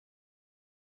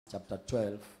chapter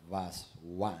 12, verse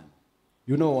 1.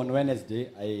 You know, on Wednesday,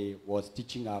 I was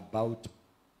teaching about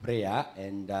prayer,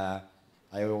 and I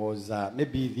was,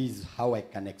 maybe this is how I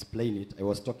can explain it. I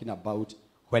was talking about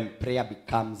when prayer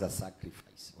becomes a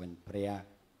sacrifice. When prayer,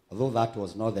 although that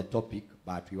was not the topic,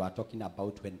 but we were talking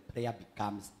about when prayer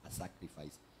becomes a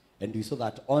sacrifice. And we saw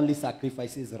that only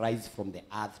sacrifices rise from the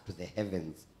earth to the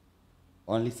heavens.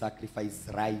 Only sacrifices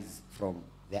rise from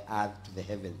the earth to the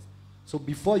heavens. So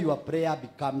before your prayer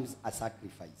becomes a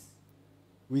sacrifice,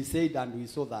 we said and we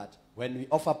saw that when we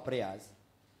offer prayers,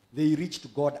 they reach to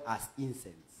God as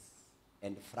incense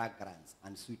and fragrance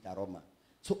and sweet aroma.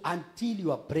 So until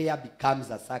your prayer becomes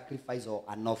a sacrifice or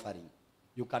an offering,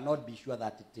 you cannot be sure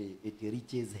that it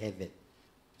reaches heaven.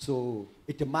 So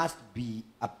it must be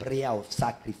a prayer of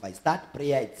sacrifice. That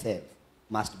prayer itself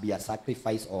must be a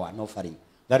sacrifice or an offering.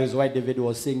 That is why David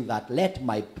was saying that, let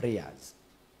my prayers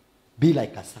be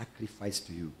like a sacrifice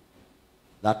to you.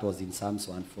 That was in Psalms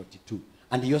 142.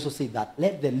 And he also said that,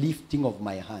 let the lifting of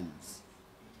my hands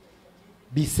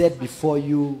be set before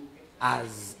you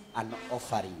as an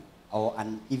offering or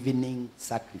an evening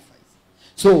sacrifice.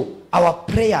 So our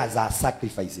prayers are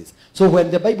sacrifices. So when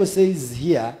the Bible says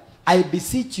here, I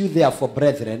beseech you therefore,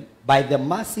 brethren, by the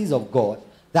mercies of God,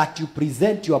 that you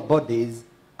present your bodies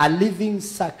a living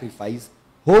sacrifice,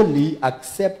 holy,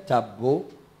 acceptable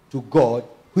to God,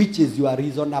 which is your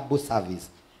reasonable service.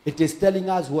 It is telling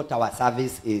us what our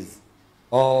service is.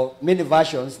 Or many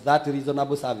versions, that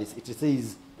reasonable service, it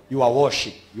says your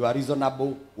worship, your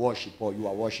reasonable worship, or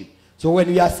your worship. So when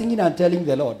we are singing and telling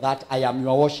the Lord that I am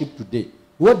your worship today,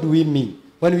 what do we mean?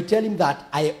 When we tell him that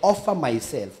I offer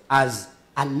myself as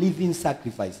a living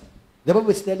sacrifice, the Bible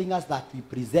is telling us that we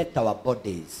present our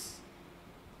bodies.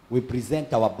 We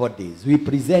present our bodies. We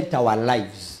present our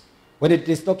lives. When it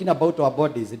is talking about our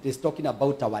bodies, it is talking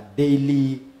about our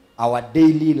daily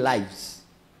lives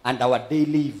and our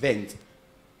daily events.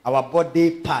 Our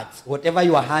body parts, whatever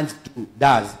your hands do,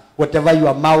 does, whatever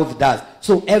your mouth does.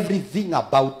 So everything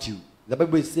about you. The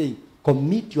Bible is saying,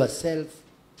 commit yourself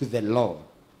to the Lord.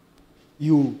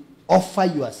 You offer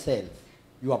yourself,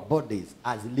 your bodies,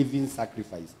 as living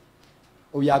sacrifice.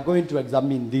 We are going to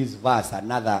examine this verse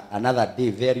another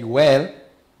day very well.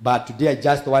 But today I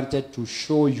just wanted to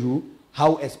show you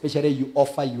how especially you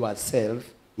offer yourself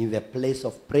in the place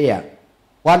of prayer.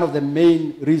 One of the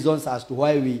main reasons as to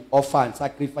why we offer and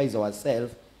sacrifice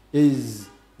ourselves is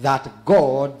that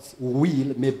God's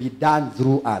will may be done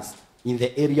through us in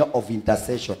the area of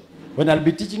intercession. When I'll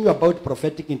be teaching you about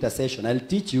prophetic intercession, I'll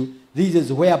teach you this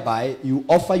is whereby you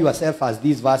offer yourself as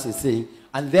this verse is saying,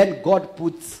 and then God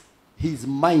puts his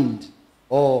mind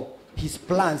or his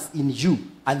plans in you,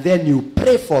 and then you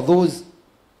pray for those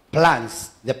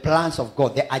plans, the plans of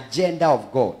God, the agenda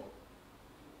of God.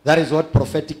 That is what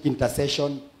prophetic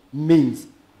intercession means.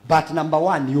 But number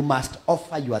one, you must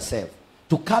offer yourself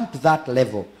to come to that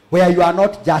level where you are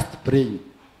not just praying,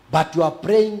 but you are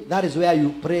praying. That is where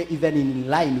you pray even in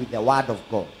line with the word of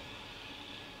God.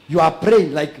 You are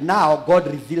praying like now God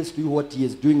reveals to you what he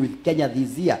is doing with Kenya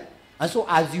this year. And so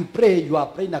as you pray, you are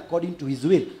praying according to his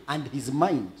will and his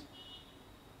mind.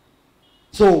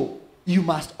 So you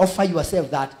must offer yourself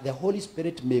that the Holy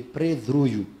Spirit may pray through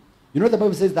you. You know, the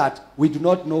Bible says that we do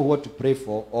not know what to pray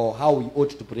for or how we ought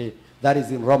to pray. That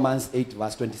is in Romans 8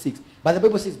 verse 26. But the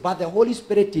Bible says, but the Holy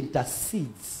Spirit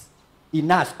intercedes in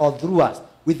us or through us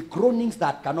with groanings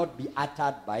that cannot be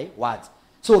uttered by words.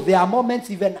 So there are moments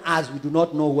even as we do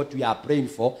not know what we are praying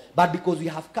for, but because we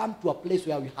have come to a place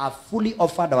where we have fully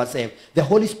offered ourselves, the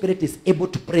Holy Spirit is able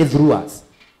to pray through us.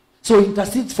 So he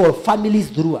intercedes for families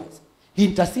through us. He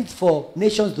intercedes for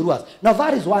nations through us. Now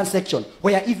that is one section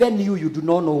where even you do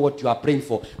not know what you are praying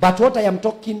for. But what I am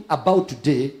talking about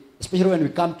today, especially when we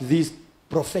come to this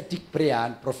prophetic prayer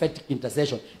and prophetic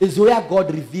intercession, is where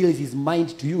God reveals his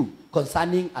mind to you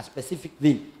concerning a specific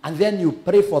thing. And then you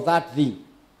pray for that thing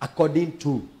according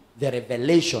to the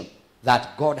revelation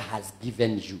that God has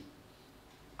given you.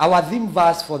 Our theme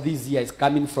verse for this year is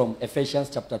coming from Ephesians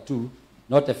chapter 2,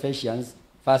 not Ephesians,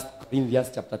 1 Corinthians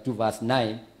chapter 2 verse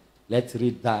 9. Let's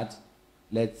read that.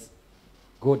 Let's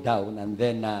go down, and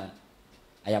then I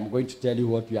am going to tell you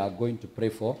what we are going to pray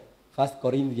for. 1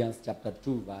 Corinthians chapter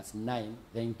 2 verse 9.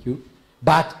 Thank you.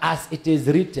 But as it is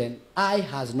written, eye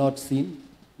has not seen,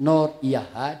 nor ear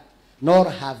heard, nor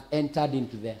have entered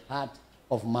into the heart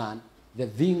of man the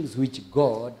things which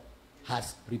God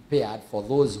has prepared for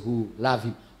those who love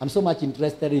him. I'm so much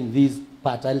interested in this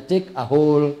part. I'll take a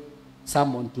whole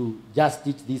sermon to just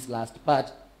teach this last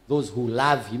part, those who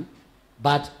love him.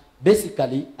 But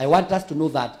basically, I want us to know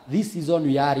that this season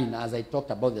we are in, as I talked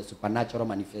about the supernatural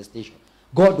manifestation,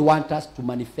 God wants us to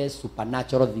manifest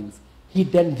supernatural things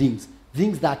hidden things.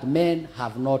 Things that men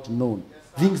have not known.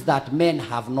 Things that men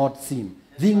have not seen.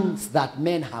 Things that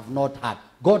men have not heard.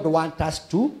 God wants us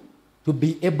to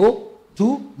be able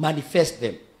to manifest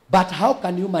them. But how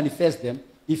can you manifest them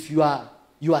if you are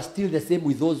still the same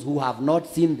with those who have not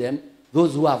seen them,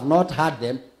 those who have not heard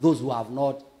them, those who have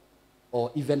not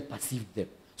or even perceived them?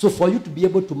 So for you to be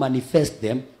able to manifest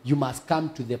them, you must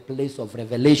come to the place of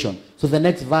revelation. So the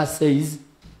next verse says,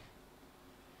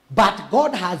 but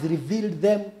God has revealed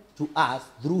them to us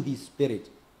through his Spirit.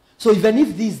 So even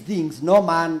if these things no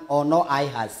man or no eye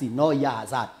has seen, no ear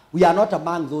has heard, we are not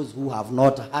among those who have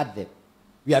not heard them.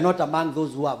 We are not among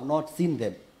those who have not seen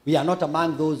them. We are not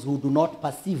among those who do not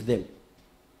perceive them.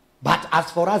 But as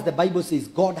for us, the Bible says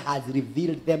God has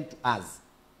revealed them to us.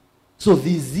 So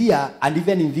this year, and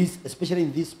even in this, especially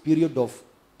in this period of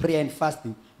prayer and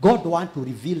fasting, God wants to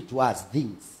reveal to us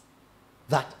things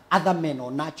that other men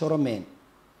or natural men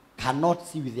cannot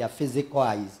see with their physical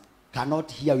eyes,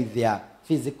 cannot hear with their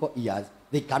physical ears,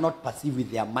 they cannot perceive with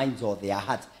their minds or their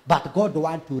hearts. But God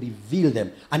wants to reveal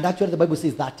them. And actually the Bible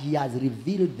says that he has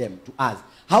revealed them to us.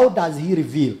 How does he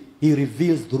reveal? He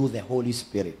reveals through the Holy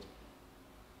Spirit.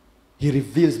 He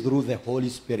reveals through the Holy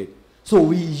Spirit. So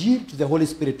we yield to the Holy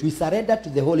Spirit. We surrender to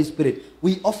the Holy Spirit.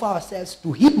 We offer ourselves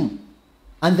to him.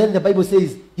 And then the Bible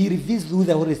says he reveals through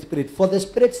the Holy Spirit. For the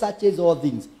Spirit searches all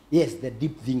things. Yes, the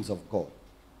deep things of God.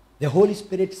 The Holy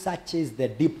Spirit searches the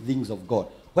deep things of God.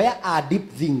 Where are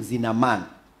deep things in a man?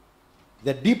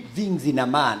 The deep things in a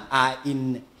man are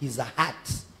in his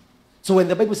heart. So when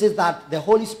the Bible says that the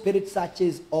Holy Spirit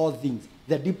searches all things,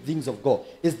 the deep things of God,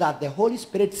 is that the Holy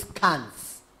Spirit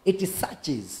scans, it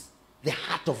searches the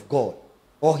heart of God.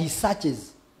 Or he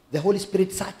searches, the Holy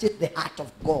Spirit searches the heart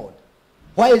of God.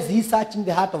 Why is he searching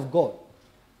the heart of God?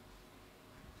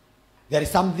 There is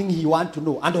something he wants to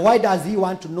know. And why does he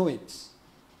want to know it?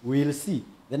 We'll see.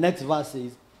 The next verse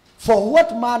says, for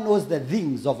what man knows the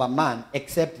things of a man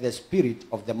except the spirit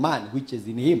of the man which is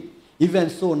in him?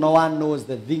 Even so, no one knows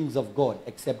the things of God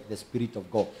except the Spirit of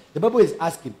God. The Bible is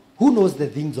asking, who knows the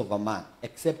things of a man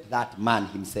except that man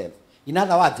himself? In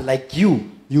other words, like you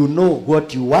know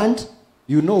what you want,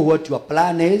 you know what your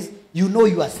plan is, you know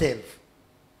yourself.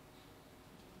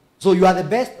 So you are the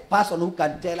best person who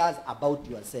can tell us about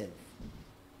yourself.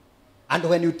 And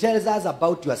when you tell us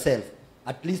about yourself,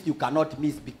 at least you cannot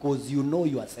miss because you know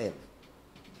yourself.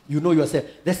 You know yourself.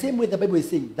 The same way the Bible is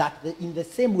saying that in the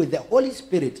same way the Holy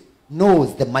Spirit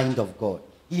knows the mind of God.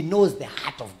 He knows the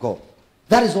heart of God.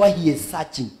 That is why he is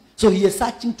searching. So he is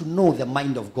searching to know the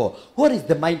mind of God. What is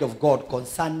the mind of God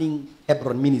concerning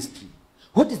Hebron ministry?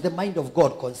 What is the mind of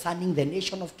God concerning the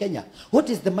nation of Kenya? What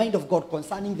is the mind of God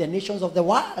concerning the nations of the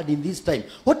world in this time?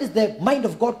 What is the mind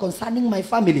of God concerning my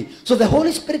family? So the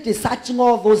Holy Spirit is searching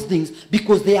all those things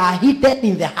because they are hidden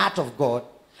in the heart of God.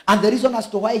 And the reason as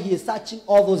to why he is searching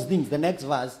all those things, the next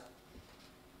verse,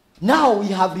 now we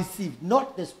have received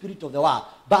not the spirit of the world,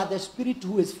 but the Spirit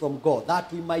who is from God,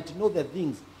 that we might know the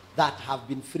things that have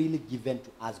been freely given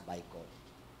to us by God.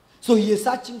 So he is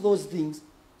searching those things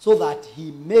so that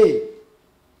he may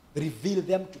reveal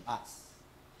them to us.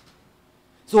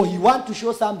 So he wants to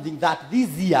show something that this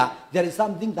year there is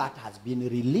something that has been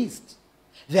released.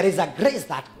 There is a grace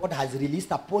that God has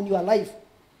released upon your life.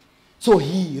 So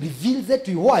he reveals it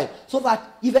to you. Why? So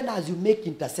that even as you make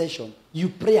intercession, you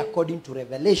pray according to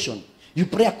revelation. You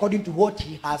pray according to what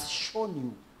he has shown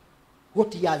you,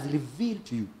 what he has revealed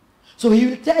to you. So he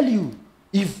will tell you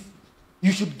if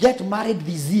you should get married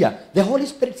this year. The Holy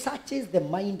Spirit searches the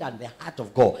mind and the heart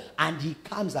of God. And he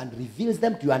comes and reveals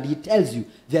them to you. And he tells you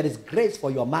there is grace for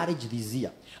your marriage this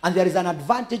year. And there is an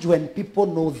advantage when people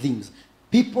know things.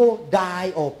 People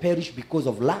die or perish because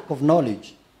of lack of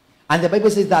knowledge. And the Bible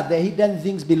says that the hidden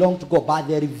things belong to God, but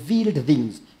the revealed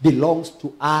things belongs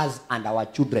to us and our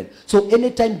children. So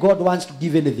anytime God wants to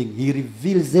give anything, he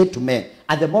reveals it to men.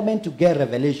 And the moment you get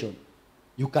revelation,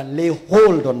 you can lay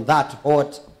hold on that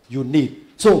what you need.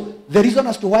 So the reason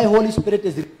as to why Holy Spirit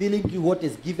is revealing to you what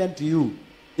is given to you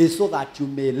is so that you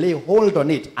may lay hold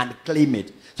on it and claim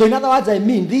it. So in other words, I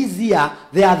mean, this year,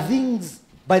 there are things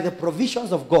by the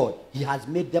provisions of God, he has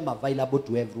made them available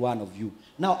to every one of you.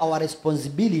 Now our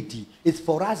responsibility is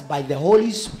for us by the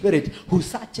Holy Spirit who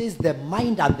searches the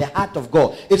mind and the heart of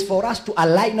God. It's for us to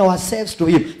align ourselves to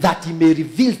him that he may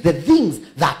reveal the things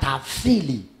that are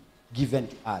freely given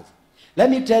to us. Let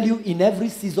me tell you, in every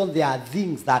season there are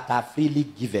things that are freely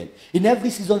given. In every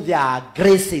season there are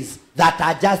graces that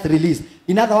are just released.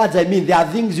 In other words, I mean, there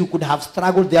are things you could have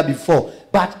struggled there before.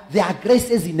 But there are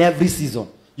graces in every season.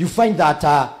 You find that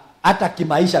hata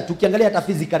kimaisha, tukiangalia hata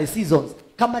physical seasons,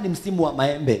 kama ni msimu wa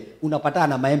maembe, unapatana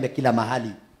na maembe kila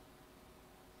mahali.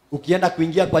 Ukienda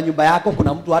kuingia kwa nyumba yako,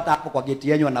 kuna mtu hata hapo kwa geti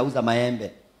yenu anauza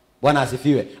maembe. Bwana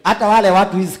asifiwe. Hata wale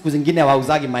watu hizi siku zingine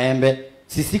wauzagi maembe.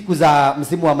 Si siku za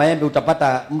msimu wa maembe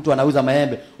utapata mtu anauza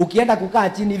maembe. Ukienda kukaa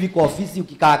chini hivi kwa ofisi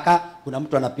ukikaakaa, kuna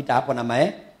mtu anapita hapo na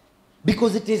maembe.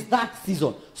 Because it is that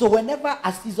season. So whenever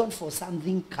a season for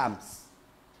something comes,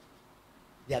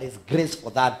 there is grace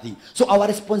for that thing. So our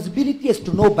responsibility is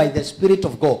to know by the Spirit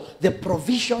of God the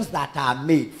provisions that are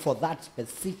made for that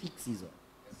specific season.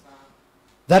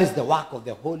 That is the work of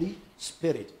the Holy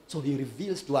Spirit. So he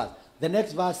reveals to us. The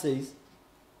next verse says,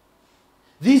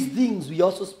 these things we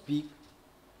also speak,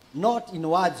 not in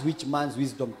words which man's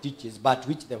wisdom teaches, but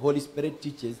which the Holy Spirit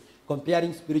teaches,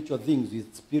 comparing spiritual things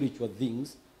with spiritual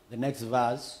things. The next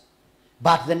verse.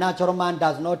 But the natural man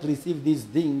does not receive these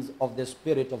things of the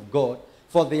Spirit of God,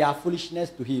 for they are foolishness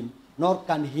to him, nor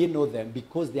can he know them,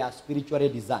 because they are spiritually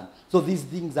discerned. So these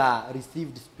things are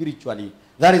received spiritually.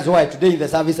 That is why today in the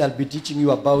service I'll be teaching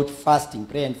you about fasting,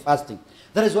 prayer and fasting.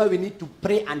 That is why we need to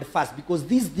pray and fast, because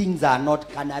these things are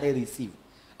not carnally received.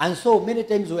 And so many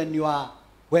times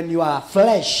when your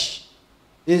flesh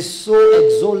is so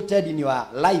exalted in your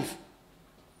life,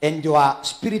 and your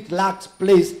spirit lacks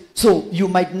place, so you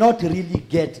might not really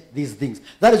get these things.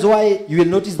 That is why you will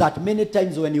notice that many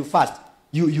times when you fast,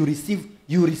 you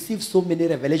receive so many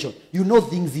revelations. You know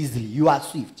things easily. You are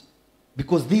swift.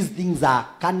 Because these things are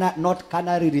not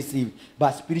carnally received,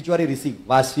 but spiritually received.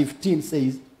 Verse 15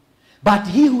 says, but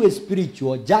he who is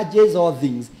spiritual judges all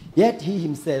things, yet he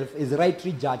himself is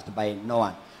rightly judged by no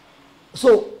one.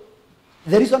 So,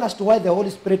 the reason as to why the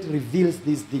Holy Spirit reveals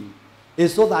these things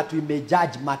is so that we may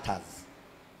judge matters.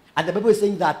 And the Bible is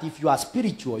saying that if you are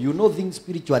spiritual, you know things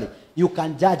spiritually, you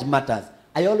can judge matters.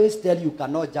 I always tell you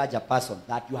cannot judge a person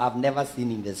that you have never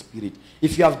seen in the spirit.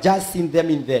 If you have just seen them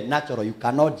in the natural, you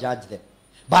cannot judge them.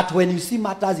 But when you see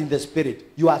matters in the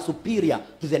spirit, you are superior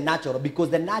to the natural, because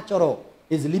the natural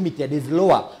is limited, is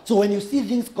lower. So when you see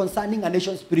things concerning a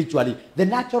nation spiritually, the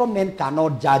natural men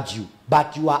cannot judge you,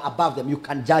 but you are above them. You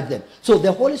can judge them. So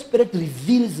the Holy Spirit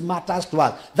reveals matters to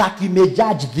us, that we may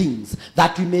judge things,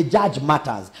 that we may judge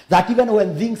matters, that even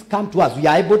when things come to us, we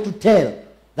are able to tell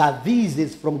that this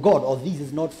is from God or this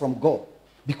is not from God,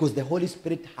 because the Holy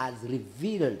Spirit has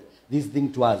revealed this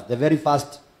thing to us. The very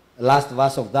last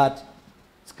verse of that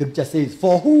scripture says,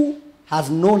 for who has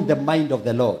known the mind of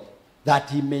the Lord, that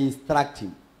he may instruct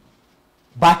him?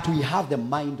 But we have the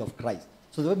mind of Christ.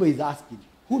 So the Bible is asking,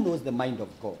 who knows the mind of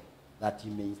God, that he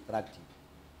may instruct him?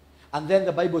 And then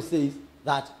the Bible says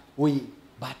that we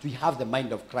have the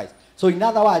mind of Christ. So in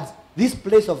other words, this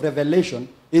place of revelation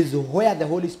is where the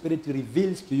Holy Spirit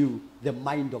reveals to you the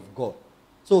mind of God.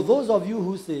 So those of you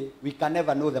who say we can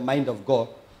never know the mind of God,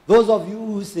 those of you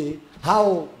who say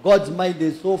how God's mind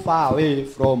is so far away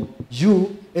from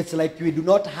you, it's like we do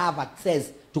not have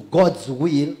access to God's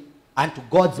will and to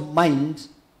God's mind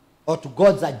or to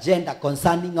God's agenda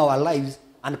concerning our lives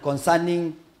and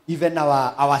concerning even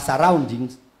our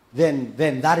surroundings, then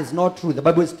that is not true. The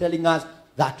Bible is telling us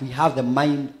that we have the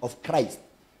mind of Christ.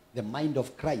 The mind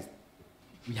of Christ.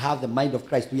 We have the mind of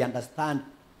Christ. We understand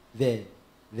the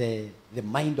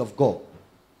mind of God.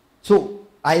 So,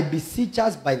 I beseech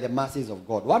us by the mercies of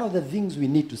God. One of the things we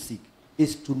need to seek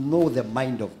is to know the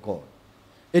mind of God.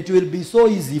 It will be so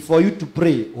easy for you to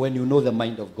pray when you know the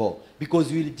mind of God,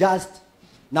 because you will just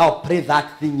now pray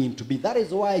that thing into being. That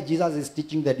is why Jesus is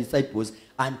teaching the disciples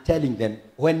and telling them,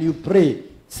 when you pray,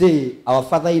 say, our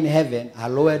Father in heaven,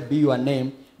 hallowed be your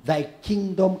name, thy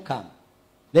kingdom come.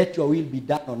 Let your will be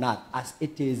done on earth as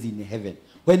it is in heaven.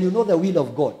 When you know the will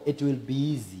of God, it will be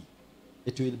easy.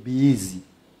 It will be easy.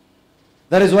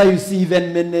 That is why you see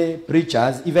even many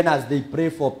preachers, even as they pray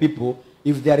for people,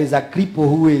 if there is a cripple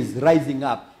who is rising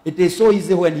up, it is so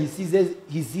easy when he sees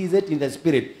it in the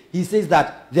spirit. He says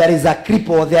that there is a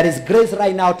cripple, there is grace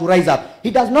right now to rise up.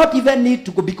 He does not even need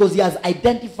to go, because he has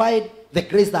identified the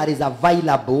grace that is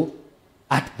available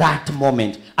at that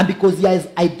moment. And because he has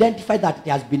identified that it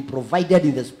has been provided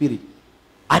in the spirit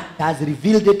and has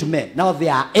revealed it to men, now they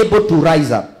are able to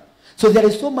rise up. So there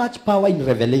is so much power in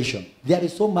revelation. There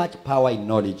is so much power in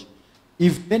knowledge.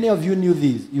 If many of you knew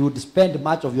this, you would spend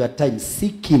much of your time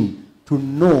seeking to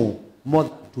know more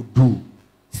than to do.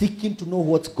 Seeking to know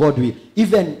what God will.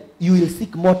 Even you will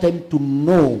seek more time to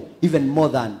know even more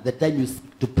than the time you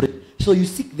seek to pray. So you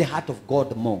seek the heart of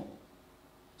God more.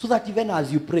 So that even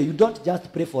as you pray, you don't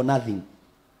just pray for nothing.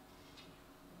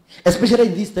 Especially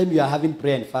in this time you are having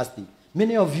prayer and fasting.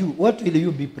 Many of you, what will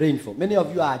you be praying for? Many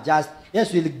of you are just,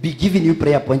 yes, we'll be giving you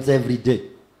prayer points every day.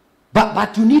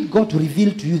 But you need God to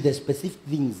reveal to you the specific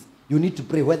things you need to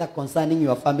pray, whether concerning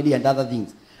your family and other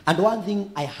things. And one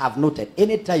thing I have noted,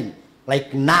 anytime,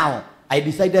 like now, I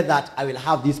decided that I will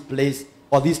have this place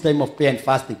or this time of prayer and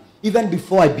fasting. Even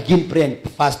before I begin prayer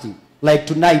and fasting, like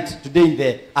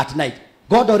today at night,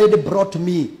 God already brought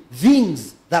me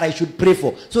things that I should pray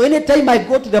for. So anytime I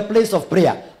go to the place of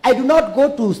prayer, I do not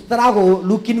go to struggle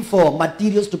looking for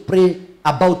materials to pray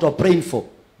about or praying for.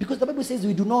 Because the Bible says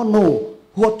we do not know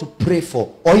what to pray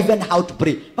for or even how to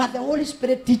pray. But the Holy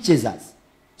Spirit teaches us.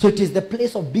 So it is the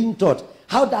place of being taught.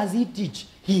 How does he teach?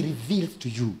 He reveals to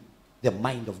you the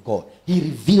mind of God. He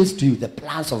reveals to you the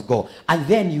plans of God. And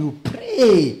then you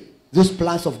pray those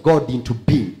plans of God into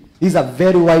being. This is a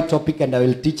very wide topic, and I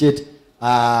will teach it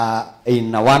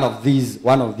in one of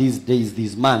these days,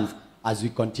 this month, as we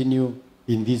continue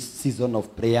in this season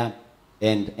of prayer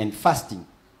and fasting.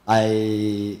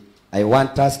 I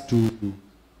want us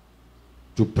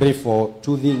to pray for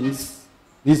two things.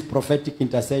 This prophetic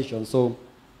intercession. So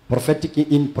prophetic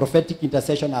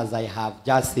intercession, as I have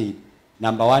just said,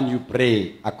 number one, you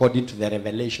pray according to the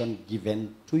revelation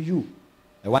given to you.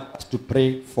 I want us to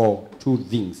pray for two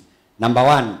things. Number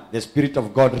one, the Spirit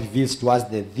of God reveals to us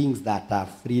the things that are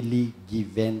freely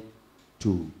given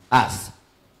to us.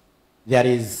 There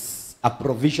is a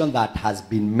provision that has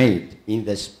been made in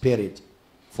the Spirit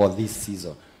for this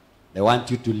season. I want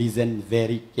you to listen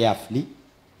very carefully.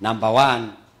 Number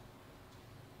one,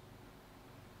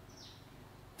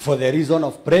 for the reason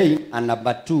of praying. And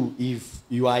number two, if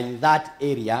you are in that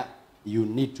area, you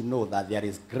need to know that there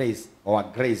is grace or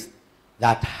grace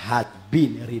that has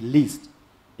been released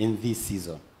in this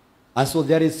season. And so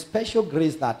there is special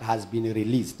grace that has been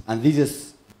released. And this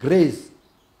is grace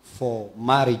for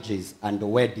marriages and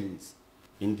weddings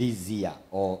in this year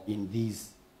or in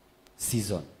this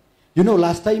season. You know,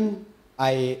 last time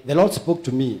the Lord spoke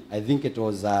to me, I think it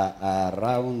was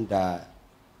around,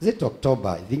 is it October?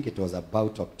 I think it was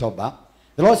about October.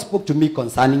 The Lord spoke to me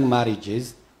concerning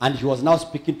marriages, and he was now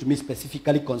speaking to me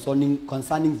specifically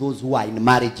concerning those who are in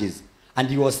marriages. And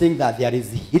he was saying that there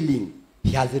is healing.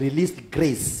 He has released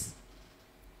grace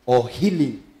or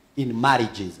healing in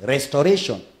marriages,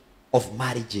 restoration of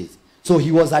marriages. So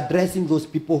he was addressing those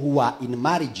people who are in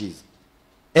marriages.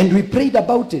 And we prayed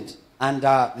about it. And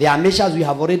there are measures we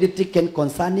have already taken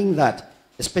concerning that,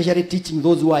 especially teaching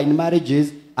those who are in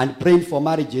marriages and praying for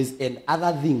marriages and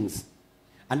other things.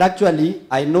 And actually,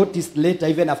 I noticed later,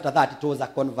 even after that, it was a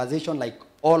conversation like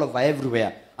all over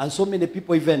everywhere. And so many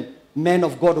people, even men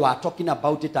of God, were talking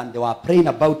about it and they were praying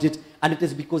about it. And it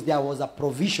is because there was a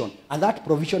provision. And that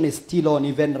provision is still on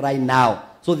even right now.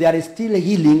 So there is still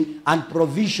healing and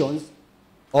provisions,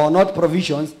 or not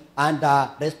provisions, and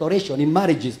restoration in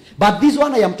marriages. But this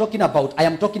one I am talking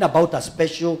about a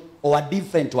special or a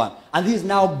different one. And this is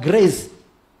now grace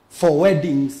for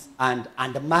weddings and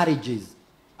marriages.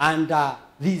 And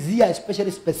this year, especially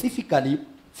specifically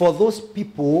for those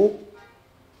people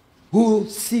who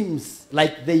seems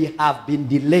like they have been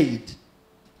delayed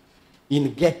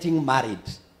in getting married.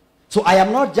 So I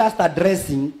am not just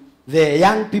addressing the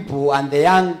young people and the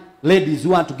young ladies who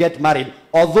want to get married,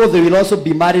 although they will also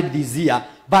be married this year.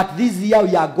 But this year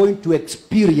we are going to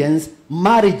experience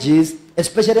marriages,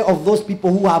 especially of those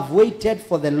people who have waited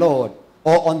for the Lord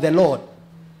or on the Lord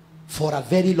for a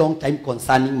very long time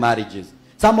concerning marriages.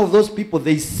 Some of those people,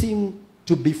 they seem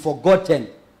to be forgotten.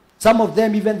 Some of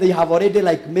them, even they have already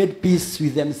like made peace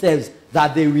with themselves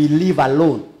that they will live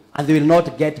alone and they will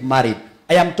not get married.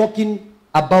 I am talking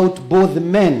about both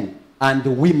men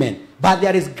and women. But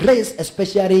there is grace,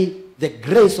 especially the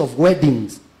grace of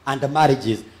weddings and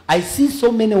marriages. I see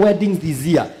so many weddings this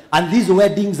year. And these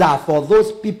weddings are for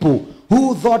those people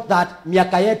who thought that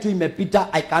miaka yetu imepita,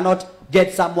 I cannot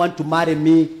get someone to marry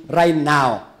me right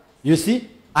now. You see?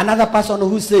 Another person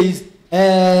who says,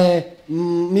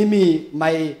 Mimi,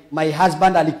 my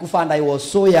husband alikufa and I was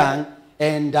so young,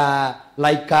 and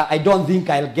I don't think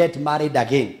I'll get married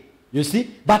again. You see?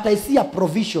 But I see a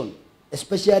provision,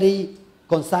 especially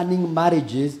concerning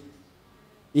marriages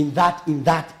in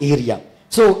that area.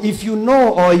 So if you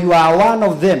know, or you are one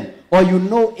of them, or you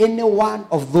know any one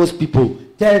of those people,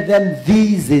 tell them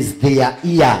this is their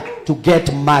year to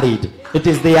get married. It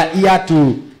is their year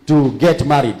to get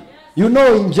married. You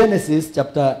know, in Genesis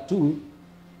chapter 2,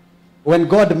 when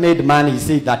God made man, he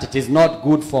said that it is not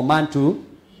good for man to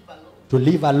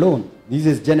live alone. This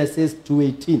is Genesis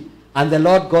 2:18. And the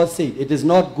Lord God said, it is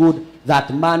not good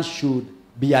that man should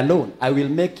be alone. I will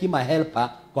make him a helper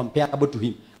comparable to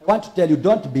him. I want to tell you,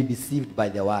 don't be deceived by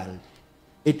the world.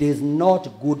 It is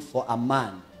not good for a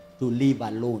man to live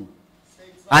alone.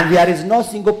 And there is no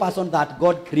single person that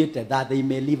God created that they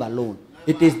may live alone.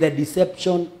 It is the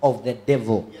deception of the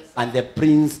devil and the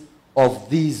prince of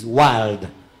this world.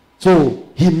 So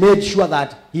he made sure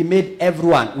that he made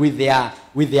everyone with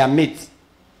their mates.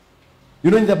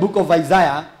 You know, in the book of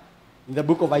Isaiah,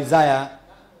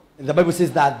 the Bible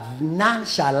says that none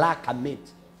shall lack a mate.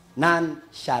 None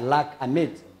shall lack a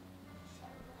mate.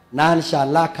 None shall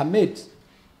lack a mate.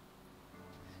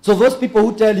 So those people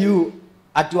who tell you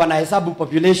ati wanahesabu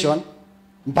population,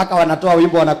 mpaka wanatoa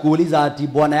wimbo wanakuuliza ati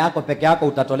bwana yako peke yako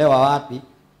utatolewa wapi?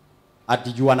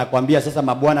 Ati juu wanakuambia sasa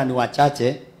mabwana ni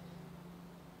wachache.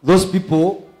 Those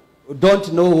people don't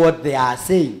know what they are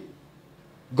saying.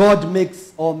 God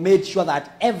makes or made sure that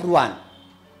everyone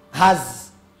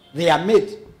has their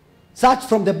mate. Search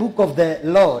from the book of the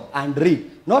Lord and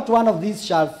read. Not one of these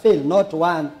shall fail, not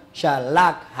one shall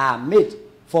lack her mate.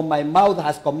 For my mouth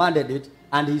has commanded it,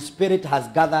 and his spirit has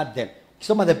gathered them.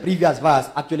 Some of the previous verse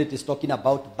actually it is talking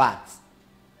about birds.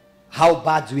 How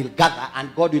birds will gather,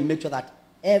 and God will make sure that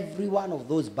every one of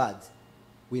those birds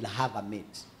will have a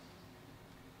mate.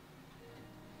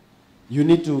 You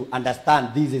need to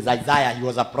understand this is Isaiah. He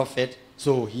was a prophet,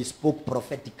 so he spoke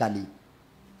prophetically.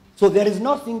 So there is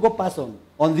no single person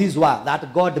on this world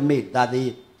that God made that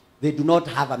they do not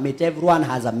have a mate. Everyone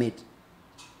has a mate.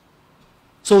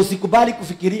 So usikubali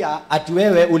kufikiria ati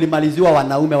wewe ulimaliziwa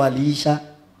wanaume waliisha.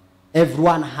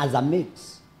 Everyone has a mate.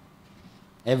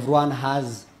 Everyone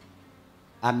has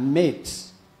a mate.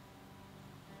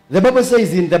 The Bible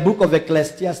says in the book of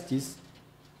Ecclesiastes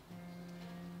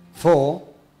 4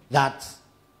 that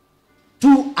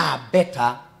two are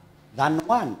better than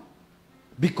one,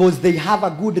 because they have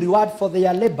a good reward for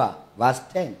their labor. Verse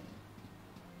 10.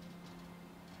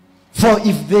 For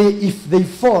if they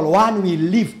fall, one will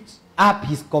lift up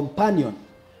his companion.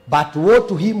 But woe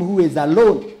to him who is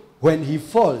alone when he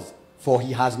falls, for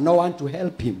he has no one to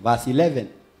help him. Verse 11.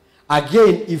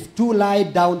 Again, if two lie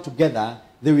down together,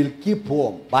 they will keep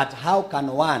warm. But how can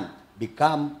one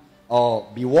become or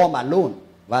be warm alone?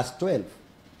 Verse 12.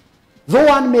 Though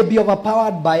one may be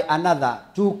overpowered by another,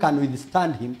 two can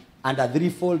withstand him, and a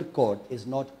threefold cord is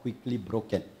not quickly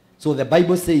broken. So the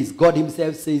Bible says, God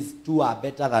himself says, two are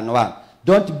better than one.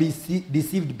 Don't be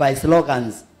deceived by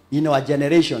slogans in our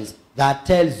generations that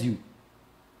tells you,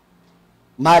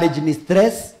 marriage ni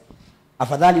stress,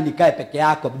 afadhali nikae peke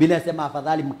yako. Biblia inasema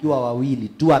afadhali mkiwa wawili,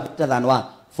 two are better than one,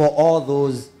 for all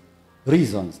those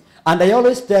reasons. And I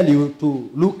always tell you to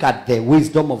look at the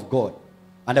wisdom of God.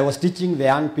 And I was teaching the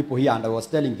young people here, and I was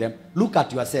telling them, look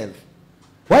at yourself.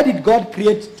 Why did God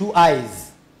create two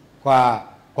eyes kwa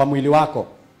mwili wako?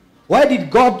 Why did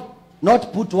God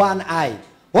not put one eye?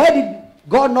 Why did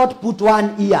God not put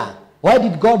one ear? Why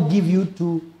did God give you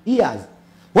two ears?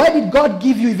 Why did God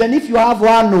give you, even if you have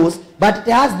one nose, but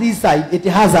it has this side, it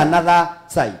has another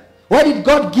side? Why did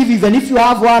God give you, even if you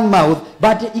have one mouth,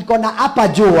 but iko na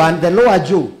upper jaw and the lower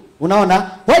jaw?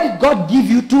 Unaona? Why did God give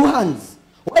you two hands?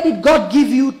 Why did God give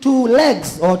you two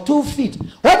legs or 2 feet?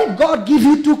 Why did God give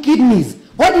you 2 kidneys?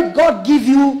 Why did God give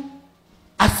you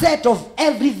a set of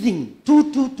everything?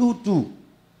 Two.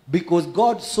 Because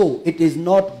God saw it is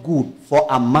not good for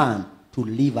a man to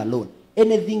live alone.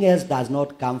 Anything else does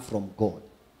not come from God.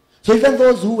 So even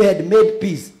those who had made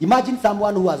peace, imagine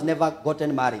someone who has never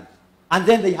gotten married, and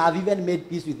then they have even made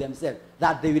peace with themselves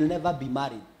that they will never be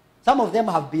married. Some of them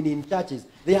have been in churches.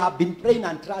 They have been praying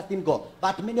and trusting God.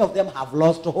 But many of them have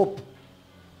lost hope.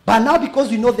 But now, because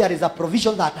we know there is a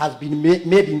provision that has been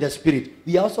made in the spirit,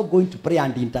 we are also going to pray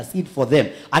and intercede for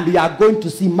them. And we are going to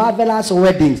see marvelous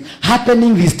weddings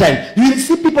happening this time. You will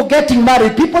see people getting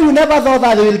married. People you never thought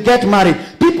that they will get married.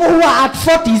 People who are at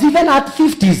 40s, even at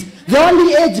 50s. The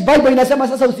only age Bible inasema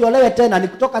sasa usiolewe tena ni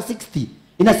kutoka 60.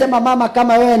 Inasema mama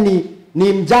kama wewe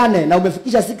ni mjane na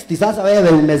umefikisha 60, sasa wewe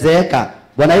umezeeka.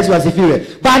 Bwana Yesu asifiwe.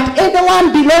 But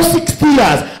anyone below 60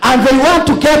 years and they want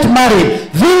to get married,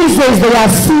 this is their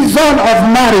season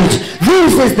of marriage.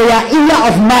 This is their year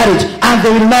of marriage, and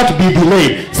they will not be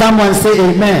delayed. Someone say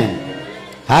amen.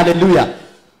 Hallelujah.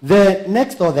 The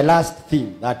next or the last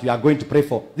thing that we are going to pray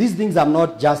for. These things I'm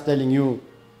not just telling you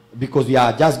because we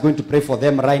are just going to pray for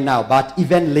them right now, but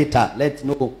even later, let's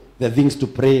know the things to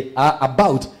pray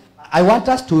about. I want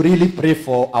us to really pray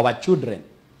for our children.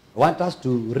 I want us to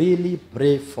really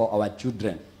pray for our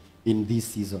children in this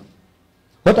season.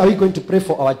 What are we going to pray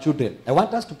for our children? I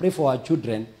want us to pray for our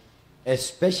children,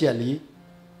 especially,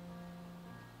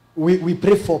 we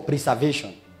pray for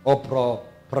preservation or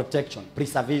protection,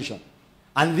 preservation.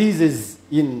 And this is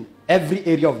in every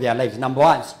area of their lives. Number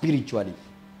one, spiritually.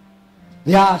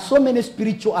 There are so many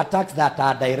spiritual attacks that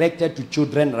are directed to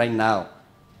children right now.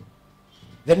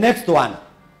 The next one,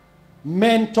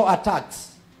 mental attacks.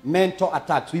 Mental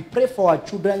attacks. We pray for our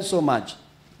children so much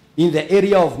in the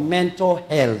area of mental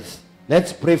health.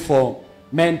 Let's pray for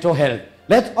mental health.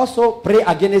 Let's also pray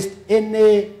against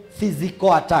any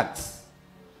physical attacks.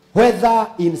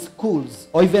 whether in schools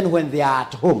or even when they are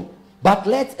at home. But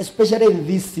let's, especially in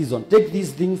this season, take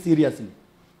these things seriously.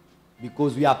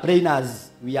 Because we are praying as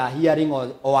we are hearing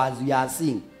or as we are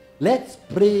seeing. Let's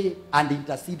pray and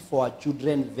intercede for our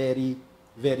children very,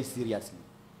 very seriously.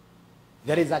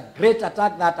 There is a great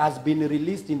attack that has been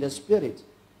released in the spirit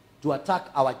to attack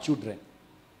our children.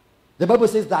 The Bible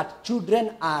says that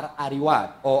children are a reward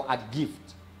or a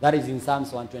gift. That is in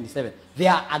Psalms 127. They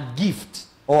are a gift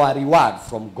or a reward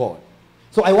from God.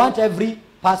 So I want every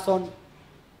person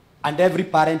and every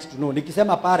parent to know.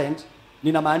 Nikisema parent,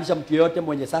 ninamaanisha mtu yote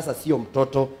mwenye sasa sio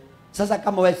mtoto. Sasa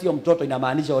kama wewe sio mtoto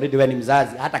inamaanisha already wewe ni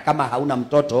mzazi hata kama hauna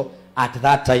mtoto at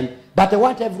that time. But I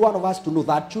want every one of us to know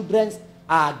that children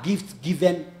are gifts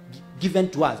given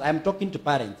to us. I am talking to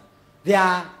parents. They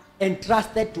are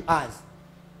entrusted to us.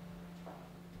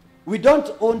 We don't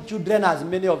own children as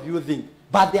many of you think,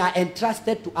 but they are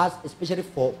entrusted to us especially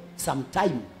for some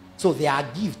time. So they are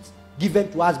gifts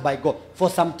given to us by God for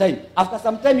some time. After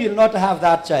some time you will not have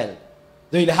that child.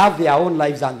 They will have their own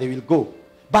lives and they will go.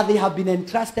 But they have been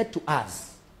entrusted to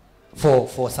us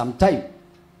for some time.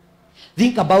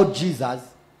 Think about Jesus,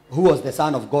 who was the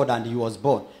Son of God and he was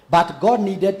born. But God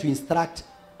needed to instruct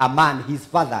a man, his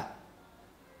father.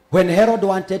 When Herod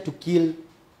wanted to kill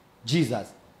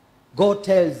Jesus, God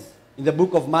tells in the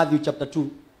book of Matthew chapter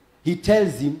 2, he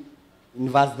tells him in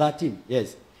verse 13,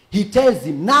 yes. He tells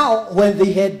him, now when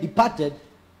they had departed,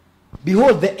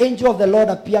 behold, the angel of the Lord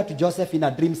appeared to Joseph in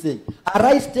a dream, saying,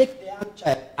 arise, take the young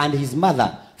child and his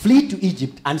mother, flee to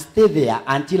Egypt and stay there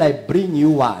until I bring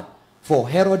you word, for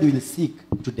Herod will seek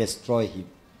to destroy him.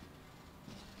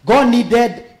 God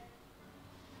needed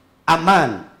a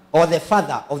man or the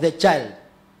father of the child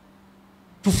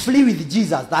to flee with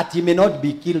Jesus that he may not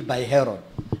be killed by Herod.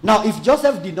 Now, if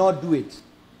Joseph did not do it,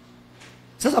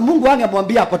 sasa Mungu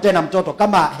angemwambia apotee na mtoto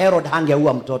kama Herod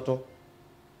hangeua mtoto.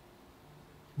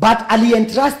 But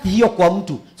alientrust hiyo kwa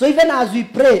mtu. So even as we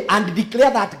pray and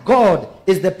declare that God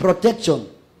is the protection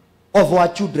of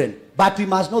our children, but we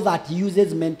must know that he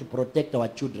uses men to protect our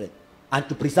children and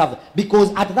to preserve them.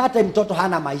 Because at that time mtoto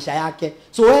hana maisha yake.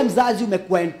 So wewe mzazi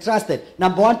umekuwa entrusted,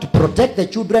 number one, to protect the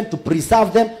children, to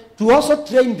preserve them, to also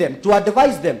train them, to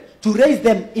advise them, to raise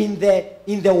them in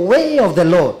the way of the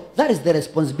Lord. That is the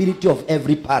responsibility of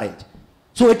every parent.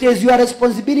 So it is your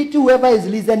responsibility, whoever is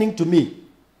listening to me,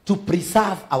 to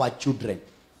preserve our children.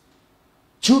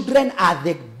 Children are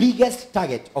the biggest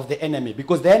target of the enemy,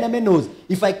 because the enemy knows,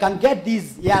 if I can get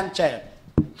this young child,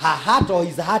 her heart or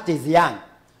his heart is young,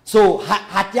 so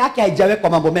hati yake haijawekwa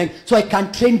mambo mengi, so I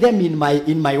can train them in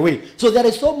my way. So there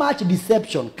is so much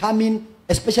deception coming,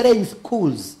 especially in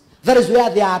schools. That is where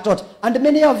they are taught. And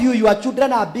many of you, your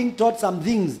children are being taught some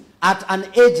things at an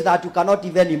age that you cannot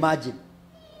even imagine.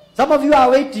 Some of you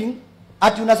are waiting,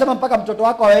 ati unasema mpaka mtoto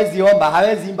wako hawezi omba,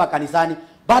 hawezi imba kanisani.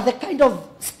 But the kind of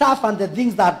stuff and the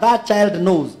things that that child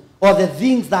knows, or the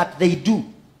things that they do,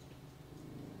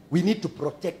 we need to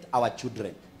protect our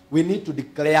children. We need to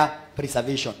declare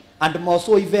preservation. And more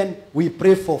so even, we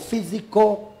pray for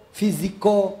physical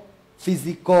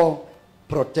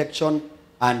protection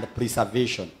and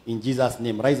preservation. In Jesus'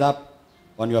 name, rise up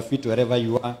on your feet wherever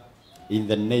you are, in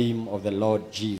the name of the Lord Jesus.